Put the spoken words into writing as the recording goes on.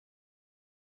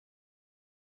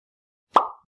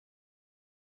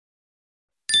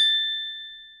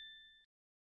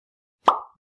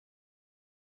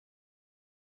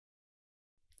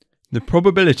The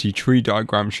probability tree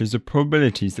diagram shows the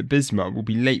probabilities that Bisma will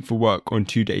be late for work on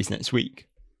 2 days next week.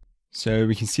 So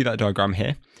we can see that diagram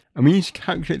here, and we need to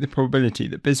calculate the probability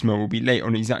that Bisma will be late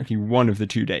on exactly one of the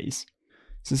 2 days.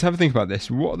 So let's have a think about this.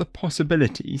 What are the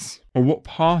possibilities, or what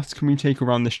paths can we take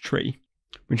around this tree,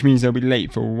 which means they'll be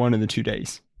late for one of the 2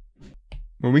 days?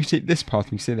 Well, we can take this path,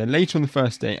 we can say they're late on the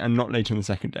first day and not late on the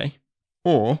second day,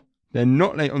 or they're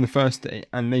not late on the first day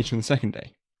and late on the second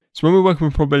day. So when we're working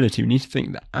with probability, we need to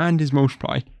think that and is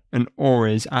multiply and or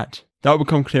is add. That will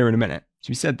become clear in a minute. So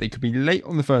we said they could be late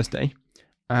on the first day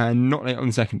and not late on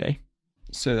the second day.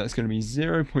 So that's going to be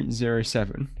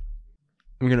 0.07.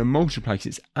 We're going to multiply because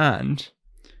it's and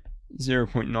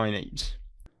 0.98.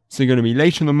 So they're going to be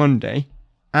late on the Monday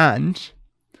and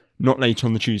not late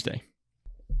on the Tuesday.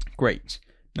 Great.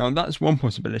 Now that's one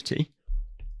possibility.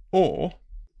 Or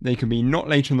they can be not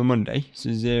late on the Monday, so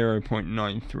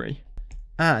 0.93,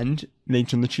 and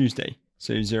late on the Tuesday,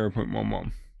 so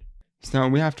 0.11. So now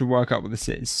we have to work out what this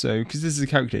is. So because this is a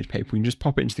calculator paper, we can just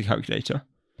pop it into the calculator,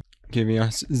 giving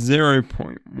us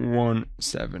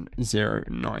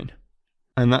 0.1709.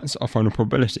 And that's our final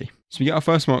probability. So we get our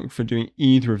first mark for doing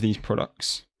either of these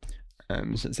products.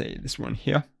 So let's say this one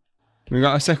here. We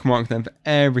got our second mark then for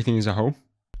everything as a whole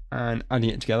and adding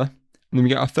it together. And then we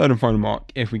get our third and final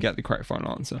mark if we get the correct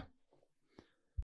final answer.